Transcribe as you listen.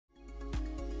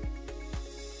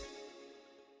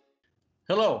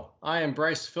Hello, I am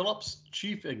Bryce Phillips,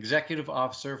 Chief Executive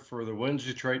Officer for the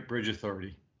Windsor-Detroit Bridge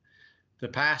Authority. The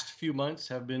past few months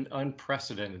have been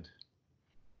unprecedented.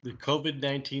 The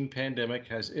COVID-19 pandemic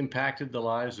has impacted the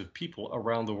lives of people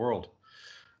around the world.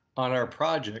 On our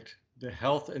project, the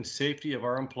health and safety of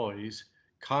our employees,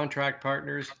 contract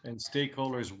partners, and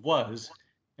stakeholders was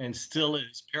and still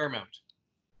is paramount.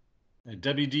 At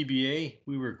WDBA,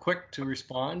 we were quick to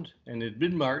respond, and in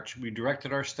mid-March, we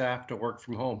directed our staff to work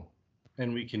from home,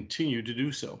 and we continue to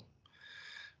do so.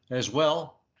 As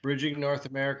well, Bridging North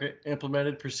America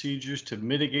implemented procedures to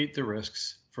mitigate the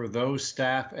risks for those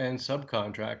staff and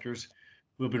subcontractors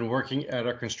who have been working at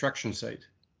our construction site.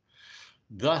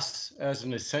 Thus, as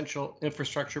an essential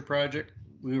infrastructure project,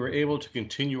 we were able to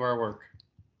continue our work.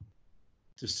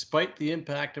 Despite the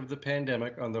impact of the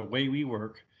pandemic on the way we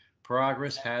work,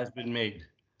 progress has been made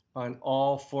on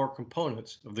all four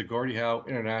components of the Gordie Howe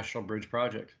International Bridge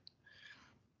project.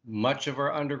 Much of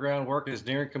our underground work is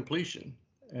nearing completion,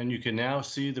 and you can now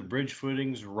see the bridge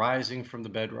footings rising from the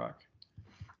bedrock.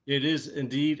 It is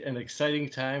indeed an exciting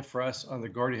time for us on the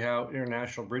Gordie Howe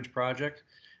International Bridge project,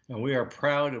 and we are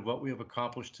proud of what we have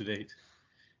accomplished to date.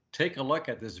 Take a look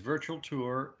at this virtual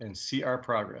tour and see our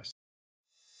progress.